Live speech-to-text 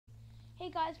Hey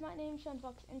guys, my name's Sean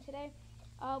Fox, and today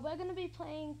we're going to be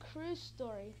playing Cruise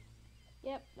Story.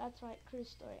 Yep, that's right, Cruise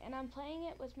Story. And I'm playing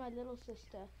it with my little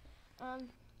sister.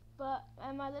 And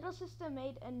my little sister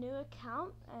made a new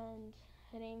account, and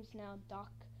her name's now Dark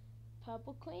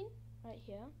Purple Queen, right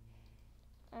here.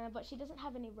 But she doesn't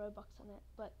have any Robux on it,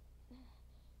 but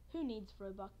who needs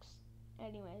Robux?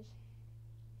 Anyways,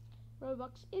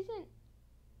 Robux isn't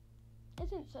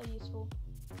so useful.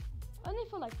 Only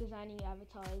for like designing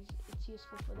avatars, it's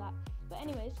useful for that. But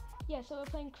anyways, yeah, so we're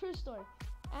playing Cruise Story.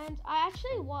 And I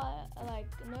actually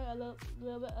know a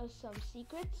little bit of some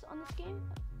secrets on this game.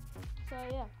 So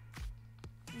yeah,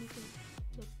 you can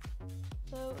look.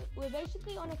 So we're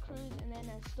basically on a cruise and then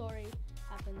a story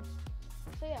happens.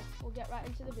 So yeah, we'll get right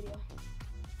into the video.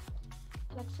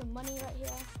 Collect some money right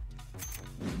here.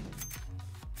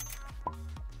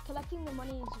 Collecting the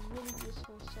money is really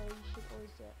useful, so you should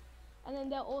always do it. And then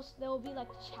there will be like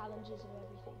challenges and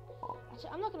everything. Actually,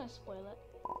 I'm not gonna spoil it.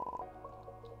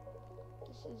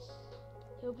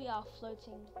 He'll be our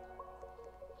floating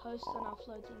host on our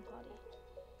floating party.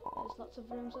 There's lots of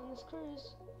rooms on this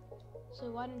cruise,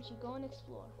 so why don't you go and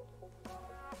explore?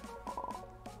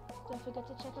 Don't forget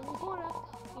to check every corner.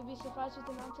 You'll be surprised with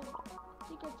the amount of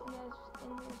secrets in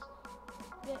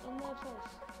their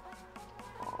place.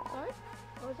 Sorry?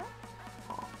 What was that?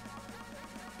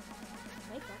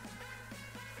 Makeup.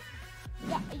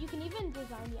 Yeah, you can even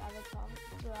design the avatar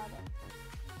throughout it.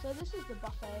 So this is the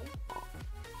buffet.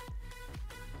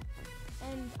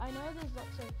 And I know there's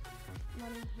lots of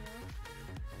money here.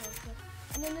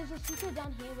 And then there's a secret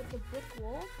down here with the brick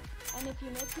wall. And if you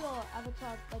make your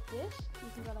avatar like this, you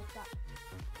can go like that.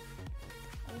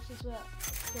 And this is where it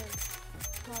says,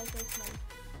 prize this money.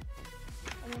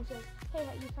 And then it says, hey,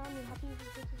 you found me, happy with this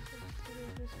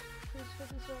cruise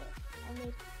so I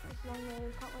made this long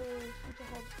way, can't wait to future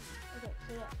holds. Okay,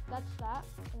 so yeah, that's that.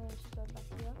 And then just go back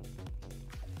here.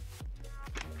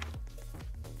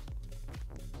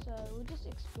 So we'll just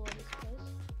explore this place.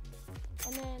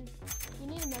 And then you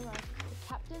need to memorize the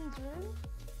captain's room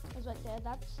is right there,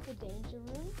 that's the danger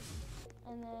room.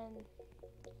 And then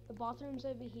the bathroom's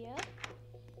over here.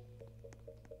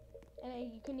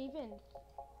 And you can even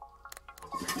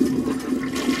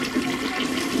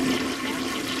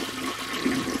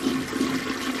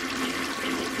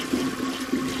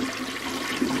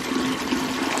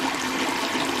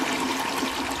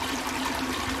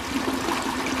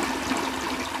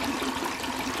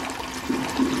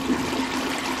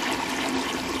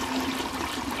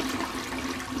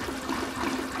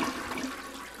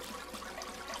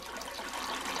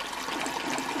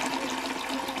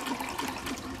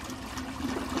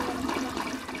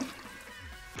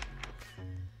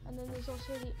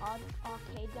also the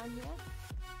arcade down here,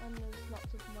 and there's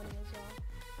lots of money as well.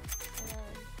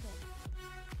 And yeah.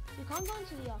 We can't go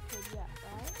into the arcade yet,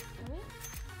 right? Can we?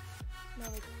 No,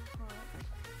 we can't.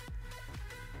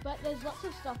 But there's lots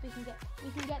of stuff we can get.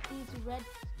 We can get these red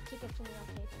tickets in the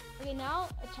arcade. Okay, now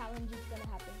a challenge is gonna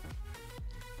happen.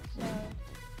 So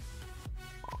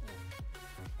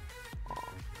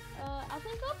yeah. I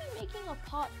think I'll be making a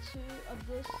part 2 of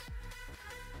this.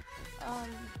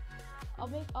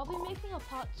 I'll be making a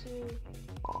part 2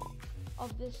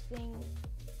 of this thing,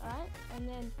 alright? And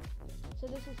then, so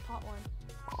this is part 1.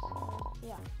 So,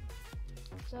 yeah.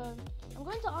 So, I'm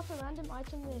going to ask a random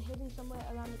item that is hidden somewhere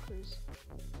around the cruise.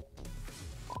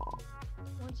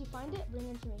 Once you find it, bring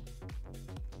it to me.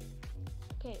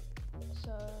 Okay,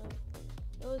 so,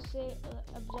 it will say,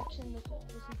 objection,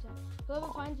 listen to.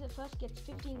 Whoever finds it first gets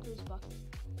 15 cruise bucks.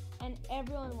 And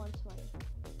everyone wants money.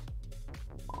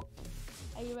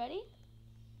 Are you ready?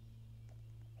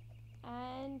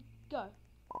 And go.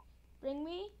 Bring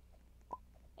me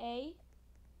a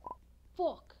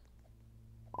fork.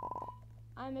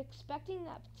 I'm expecting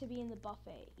that to be in the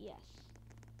buffet, yes.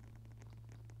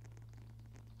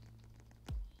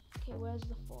 Okay, where's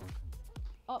the fork?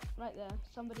 Oh, right there.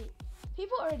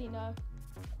 People already know.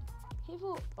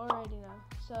 People already know.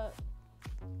 So,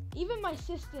 even my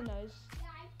sister knows. Yeah,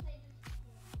 I played this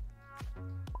before.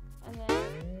 And then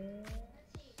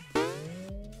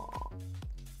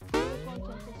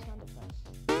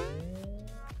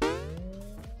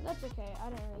that's okay, I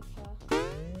don't really care.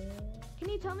 Can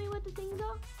you tell me what the things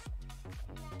are?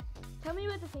 Tell me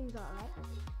what the things are, right?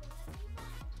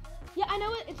 Yeah, I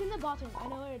know it. It's in the bathroom. I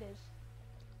know where it is.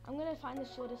 I'm gonna find the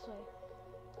shortest way.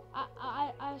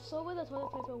 I saw where the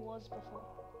toilet paper was before.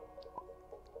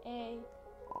 A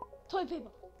toilet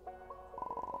paper.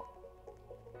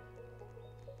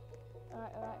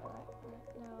 Alright.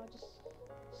 Now I'll just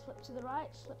slip to the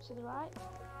right, slip to the right,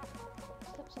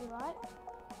 slip to the right,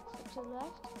 slip to the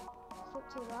left, slip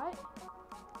to the right,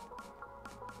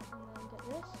 and then get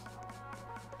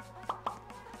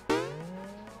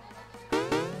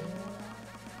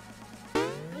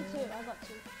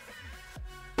 2.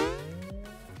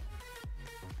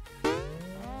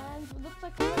 And it looks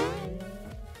like we're in.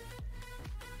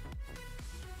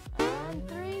 And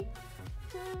 3,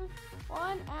 2,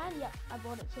 1, and yep, I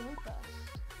brought it to him first.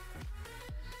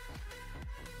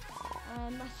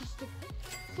 And my sister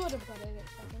sort of got it at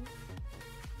second.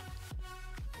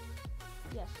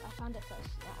 Yes, I found it first,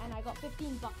 yeah, and I got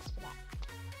 15 bucks for that.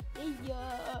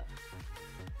 Yeah.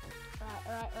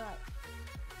 Alright.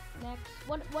 Next,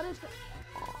 what is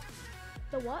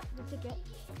the what? The ticket?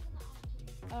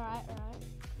 Alright.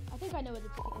 I think I know where the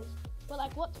ticket is. But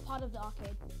like, what's part of the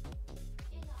arcade?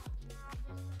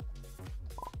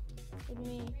 Give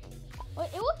me. Oh,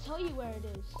 it will tell you where it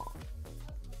is.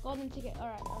 Golden ticket.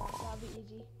 Alright. That'll be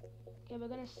easy. Okay, we're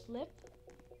gonna slip.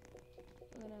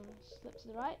 We're gonna slip to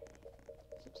the right.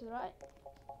 Slip to the right.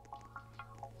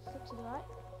 Slip to the right.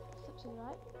 Slip to the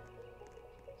right.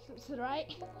 Slip to the right.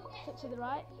 Slip to the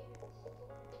right.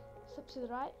 Slip to the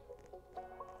right.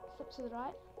 Slip to the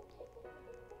right.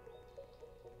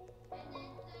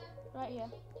 Right here.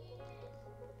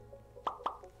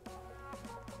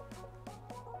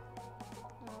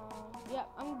 Yeah,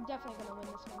 I'm definitely gonna win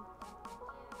this one.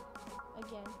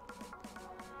 Again.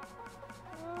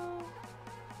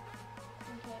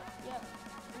 Okay, yep.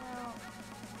 Now.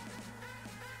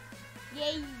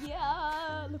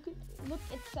 Yeah! Look,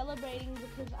 it's celebrating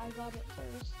because I got it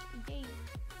first. Yay!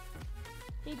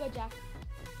 Here you go, Jack.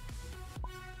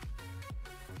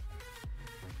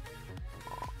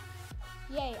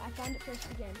 Yay! I found it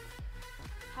first again.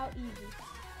 How easy.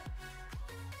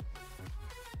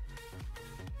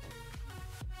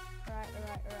 Alright.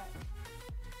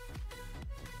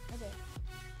 Okay.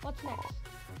 What's next?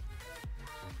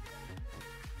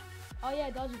 Oh yeah,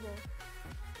 dodgeball.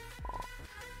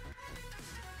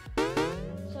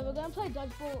 So we're gonna play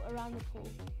dodgeball around the pool.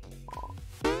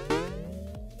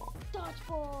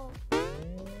 Dodgeball!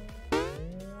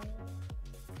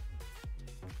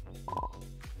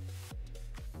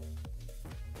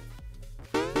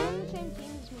 You're on the same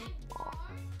team as me.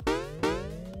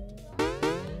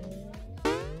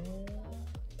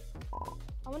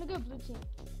 I wanna go blue team.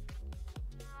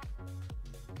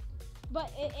 But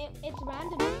it's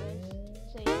random anyways,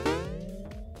 so yeah.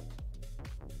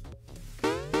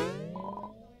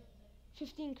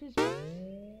 15 cruise bucks.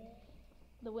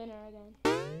 The winner again.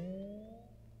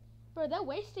 Bro, they're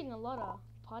wasting a lot of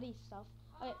party stuff.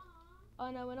 Okay. Oh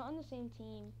no, we're not on the same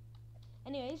team.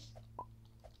 Anyways,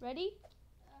 ready?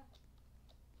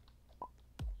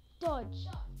 Dodge.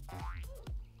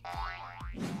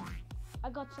 I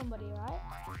got somebody, right?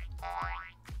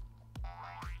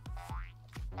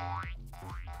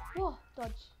 Whoa,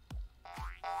 dodge.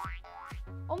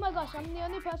 Oh my gosh, I'm the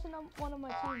only person on one of my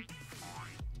team.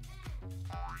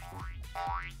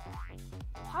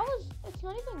 How is it's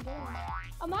not even going?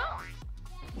 I'm out.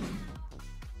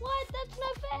 What? That's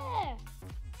not fair.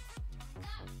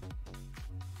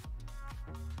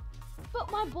 But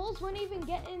my balls weren't even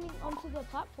getting onto the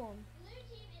platform. Blue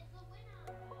team is the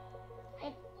winner.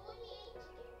 And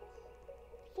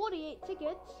 48 tickets. 48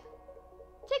 tickets?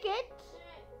 Tickets?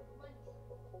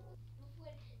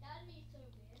 That would be so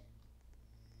weird.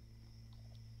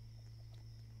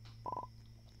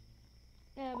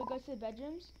 Yeah, we go to the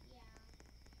bedrooms. Yeah.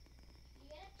 You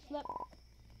get a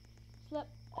Slip.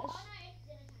 Oh no, it's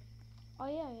dinner time. Oh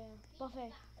yeah.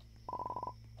 Buffet.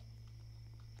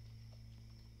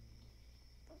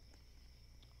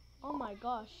 Oh my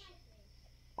gosh.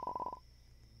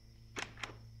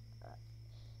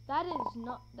 That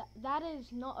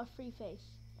is not a free face.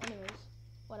 Anyways,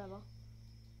 whatever.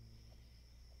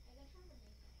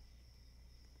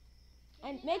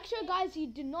 And make sure, guys, you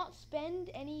do not spend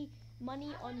any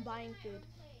money on buying food.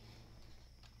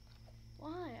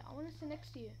 Why? I want to sit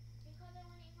next to you. Because I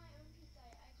want to eat my own pizza.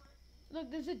 I can't eat. Look,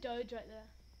 there's a Doge right there.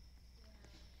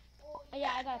 Yeah. Oh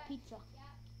yeah, I got a pizza. Yeah.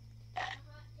 I'm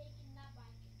not taking that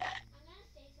back. I'm gonna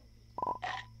say something.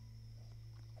 Okay,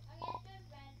 it's been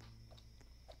red.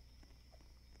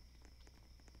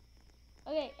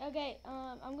 Okay.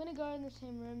 I'm gonna go in the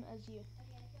same room as you.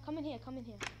 Okay, Come in here.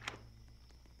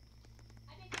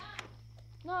 I picked up.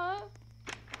 No,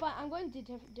 but I'm going to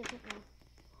different room.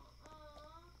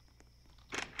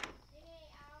 Okay,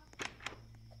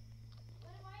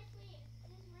 where do I sleep?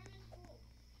 This room is full.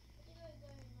 I think I'll go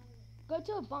in another room. Go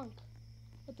to a bunk.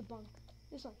 With the bunk.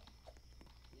 This one.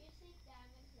 You sleep there, I'm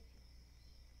gonna sleep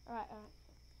here. Alright.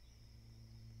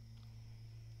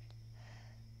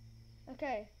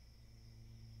 Okay.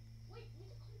 Wait, we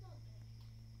need to close our door.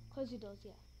 Close your doors,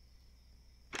 yeah.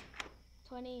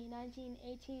 20, 19,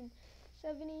 18,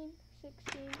 17,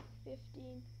 16,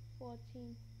 15,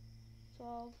 14,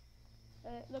 12.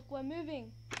 Look, we're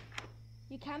moving.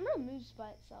 Your camera moves by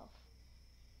itself.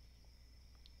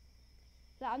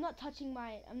 Like, I'm not touching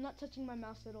my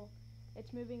mouse at all.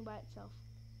 It's moving by itself.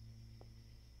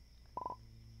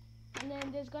 And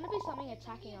then there's gonna be something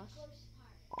attacking us.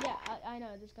 Yeah, I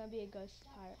know. There's gonna be a ghost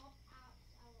pirate. Pop out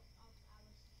of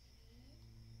our sea.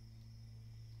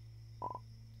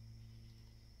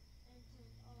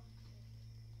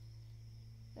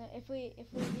 And If we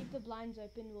leave the blinds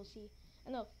open, we'll see.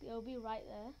 And look, it'll be right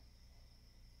there.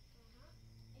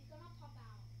 it's gonna pop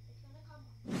out. It's gonna come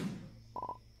over the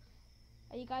sea.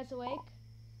 Are you guys awake?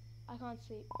 I can't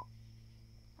sleep.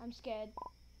 I'm scared.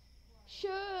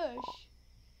 Shush!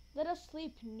 Let us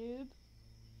sleep, noob.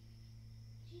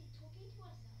 She's talking to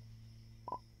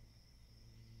herself.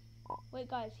 Wait,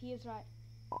 guys, he is right.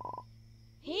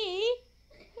 He?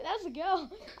 That's a girl.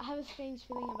 I have a strange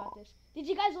feeling about this. Did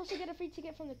you guys also get a free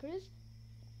ticket from the cruise?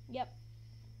 Yep.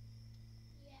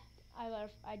 Yeah.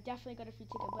 I definitely got a free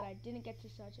ticket, but I didn't get to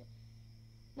search it.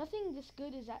 Nothing this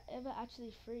good is ever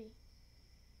actually free.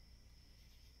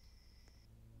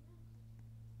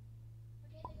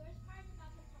 Okay, the ghost pirate's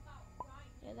about to pop out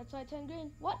right now. Yeah, that's why I turned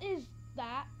green. What is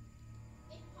that?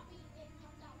 It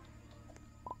popped out right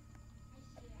now.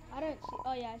 I see it. I don't see.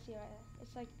 Oh yeah, I see it right there.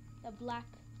 It's like a black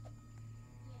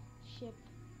Yeah. ship.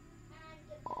 And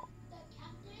the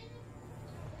captain.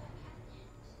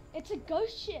 It's a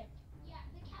ghost ship. Yeah,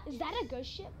 the captain. Is that a ghost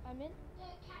ship? I mean. The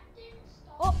captain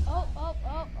Oh,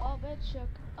 stopped. it shook.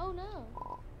 Oh no.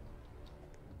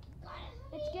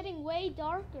 It's getting way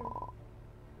darker.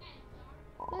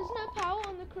 There's no power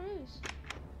on the cruise.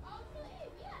 Oh, really?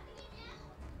 We have to get out.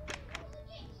 We're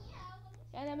getting out.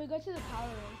 And then we go to the power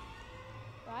room.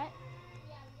 Right?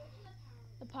 Yeah, we go to the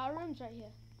power. The power room's right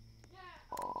here.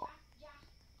 No, Jack.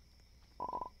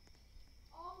 Oh,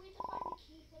 we have to find the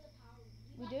key for the power room.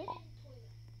 We left do? it in the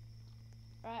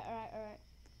toilet. Alright.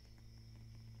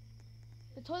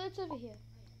 The toilet's over here.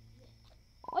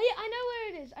 Yeah. Oh yeah, I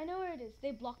know where it is.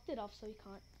 They blocked it off so we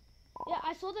can't. Yeah,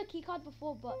 I saw the key card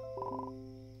before, but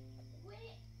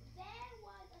Wait, there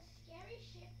was a scary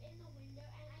ship in the window,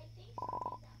 and I think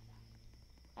something's outside.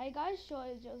 are you guys sure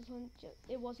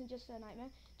it wasn't just a nightmare?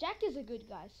 Jack is a good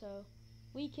guy, so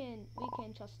we can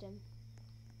trust him.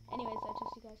 Anyways, I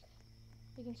trust you guys.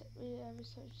 We can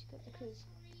research the cruise.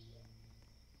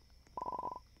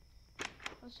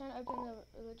 I was trying to open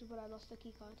the ledger, but I lost the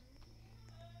key card.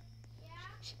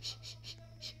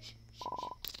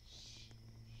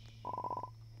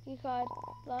 Key card.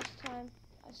 Last time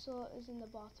I saw it was in the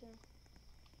bathroom.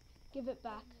 Give it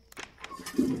back.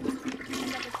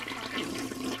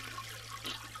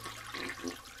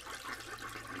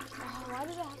 Oh, why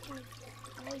did I have to make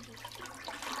noises?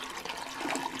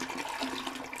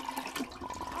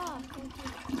 Ah, thank you.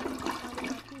 I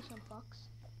did my tuition box.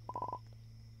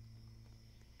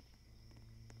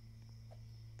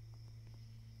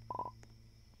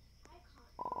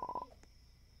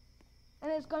 And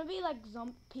there's gonna be like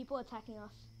people attacking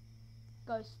us.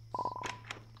 Ghosts.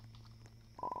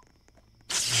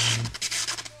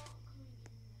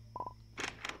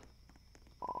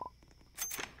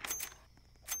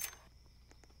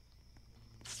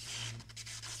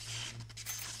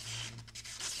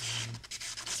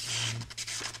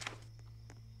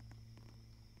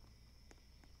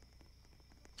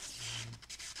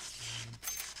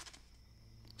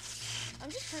 I'm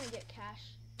just trying to get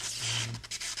cash.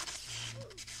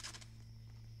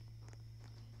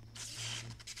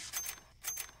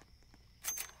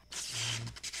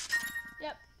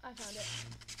 Yep, I found it.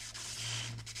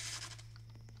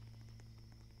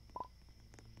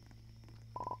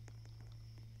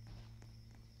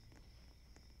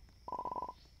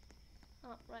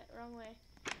 Oh, right, wrong way.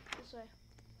 This way.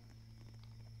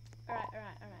 Alright.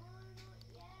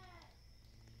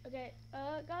 Okay,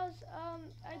 guys,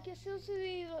 I guess this will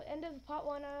be the end of part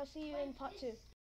 1, and I'll see you in part 2.